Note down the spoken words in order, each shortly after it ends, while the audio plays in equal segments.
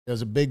There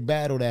was a big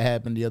battle that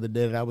happened the other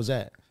day that I was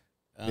at.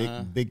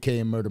 Bigg K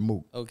and Murda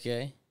Mook.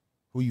 Okay.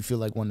 Who you feel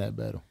like won that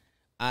battle?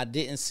 I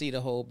didn't see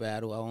the whole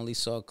battle. I only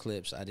saw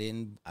clips. I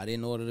didn't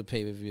order the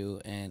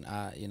pay-per-view, and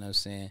you know what I'm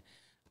saying?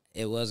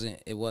 It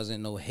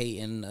wasn't no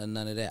hating or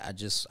none of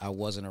that. I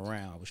wasn't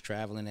around. I was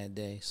traveling that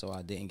day, so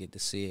I didn't get to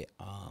see it.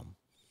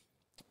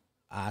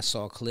 I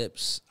saw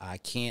clips. I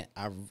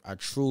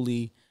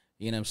truly,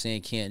 you know what I'm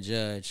saying, can't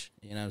judge.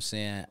 You know what I'm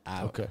saying?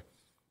 Okay.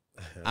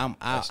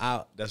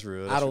 That's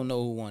real. I don't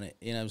know who won it.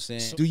 You know what I'm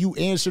saying? Do you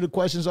answer the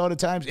questions all the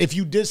time? If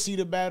you did see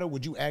the battle,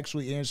 would you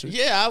actually answer?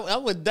 Yeah, I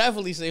would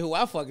definitely say who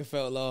I fucking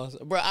felt lost.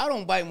 Bro, I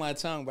don't bite my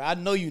tongue, bro. I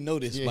know you know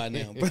this by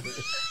now, bro.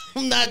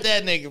 I'm not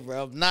that nigga,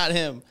 bro. I'm not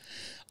him.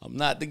 I'm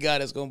not the guy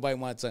that's gonna bite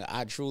my tongue.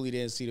 I truly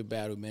didn't see the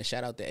battle, man.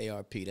 Shout out to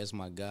ARP. That's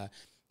my guy.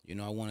 You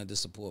know, I wanted to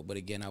support, but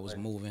again, I was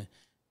moving.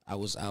 I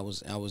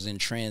was in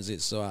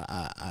transit, so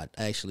I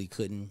actually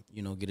couldn't,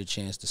 you know, get a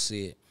chance to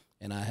see it,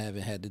 and I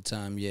haven't had the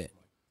time yet.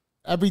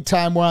 Every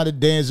time we're on a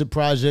Danza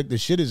project, the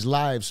shit is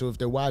live. So if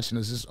they're watching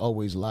us, it's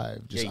always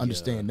live. Just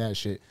understand that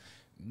shit.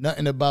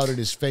 Nothing about it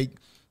is fake.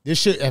 This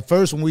shit, at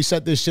first when we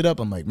set this shit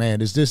up, I'm like,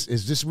 man, is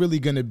this really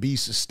gonna be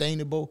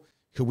sustainable?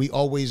 Could we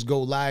always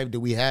go live? Do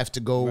we have to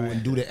go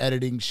and do the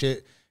editing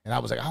shit? And I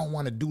was like, I don't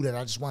want to do that.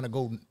 I just want to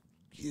go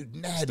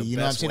natty. You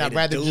know what I'm saying? I'd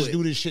rather just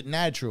do this shit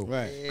natural.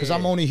 Right. Because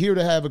I'm only here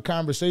to have a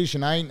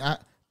conversation. I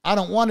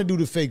don't want to do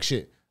the fake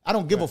shit. I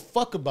don't give a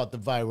fuck about the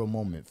viral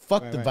moment.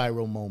 Fuck the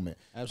viral moment.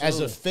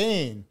 Absolutely. As a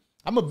fan,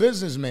 I'm a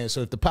businessman,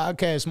 so if the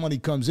podcast money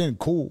comes in,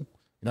 cool.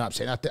 You know what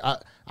I'm saying?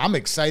 I'm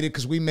excited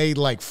because we made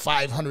like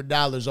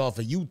 $500 off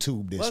of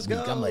YouTube this week.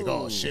 I'm like,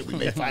 oh shit, we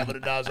made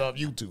 $500 off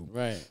YouTube.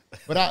 Right.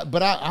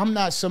 But I'm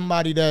not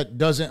somebody that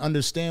doesn't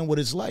understand what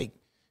it's like.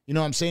 You know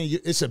what I'm saying?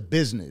 It's a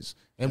business.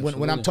 And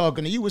when I'm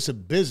talking to you, it's a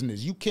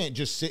business. You can't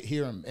just sit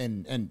here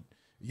and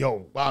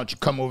yo, why don't you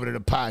come over to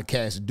the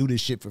podcast and do this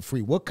shit for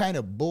free? What kind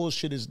of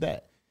bullshit is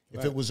that?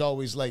 If it was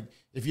always like,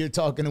 if you're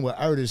talking to an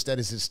artist that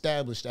is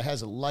established, that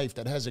has a life,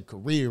 that has a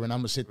career, and I'm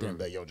going to sit there and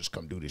be like, yo, just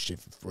come do this shit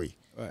for free.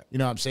 Right. You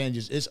know what I'm saying?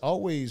 Just it's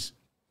always.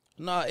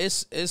 No,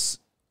 it's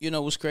you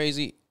know what's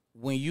crazy?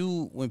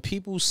 When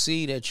people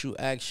see that you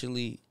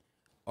actually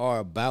are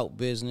about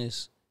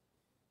business,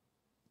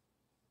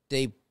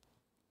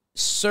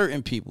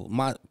 certain people,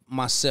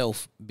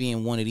 myself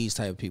being one of these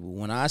type of people,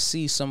 when I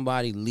see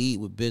somebody lead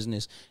with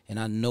business and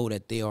I know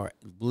that they are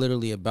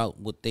literally about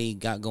what they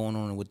got going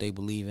on and what they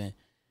believe in,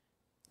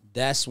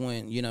 that's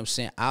when, you know what I'm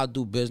saying, I'll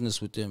do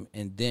business with them,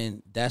 and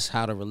then that's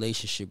how the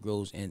relationship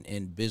grows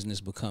and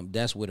business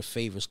that's where the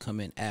favors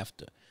come in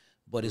after.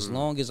 But as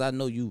long as I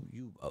know you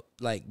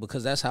like,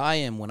 because that's how I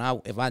am.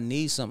 If I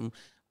need something,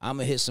 I'm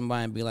gonna hit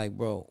somebody and be like,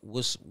 bro,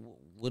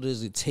 what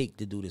does it take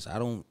to do this? I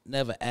don't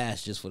never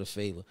ask just for the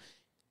favor.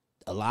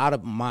 A lot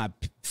of my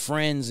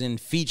friends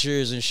and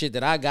features and shit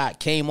that I got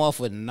came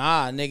off with,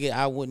 nah, nigga,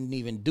 I wouldn't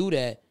even do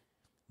that.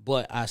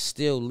 But I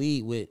still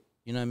lead with,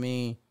 you know what I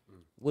mean?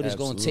 What it's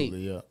gonna take.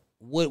 Yeah.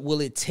 What will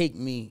it take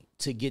me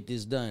to get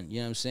this done? You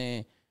know what I'm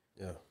saying?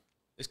 Yeah.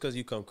 It's because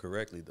you come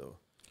correctly, though.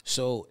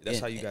 So that's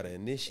how you got to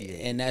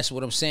initiate. And that's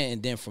what I'm saying.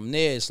 And then from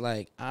there, it's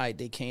like, all right,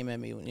 they came at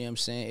me. You know what I'm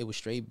saying? It was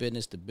straight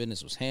business. The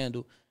business was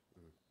handled.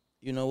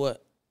 You know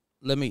what?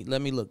 Let me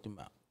look them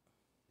out.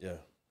 Yeah.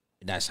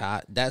 That's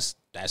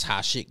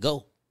how shit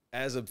go.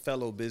 As a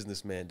fellow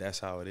businessman, that's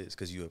how it is,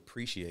 because you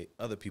appreciate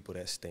other people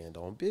that stand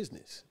on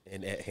business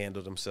and that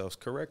handle themselves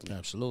correctly.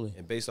 Absolutely.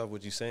 And based off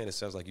what you're saying, it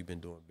sounds like you've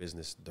been doing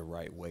business the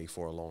right way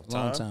for a long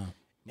time.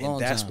 And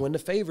that's when the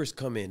favors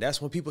come in.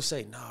 That's when people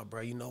say, nah, bro,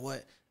 you know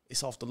what?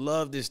 It's off the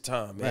love this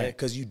time, man,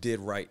 because you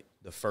did right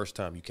the first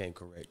time you came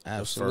correct.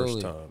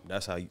 Absolutely. The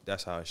first time.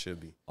 That's how it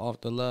should be.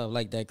 Off the love,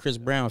 like that Chris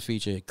Brown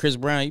feature. Chris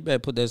Brown, you better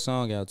put that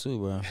song out too,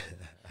 bro.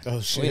 Oh,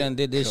 shit. We done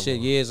did this shit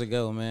years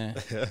ago, man.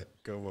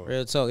 Come on.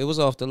 Real talk. It was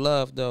off the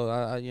love, though.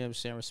 You know what I'm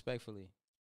saying? Respectfully.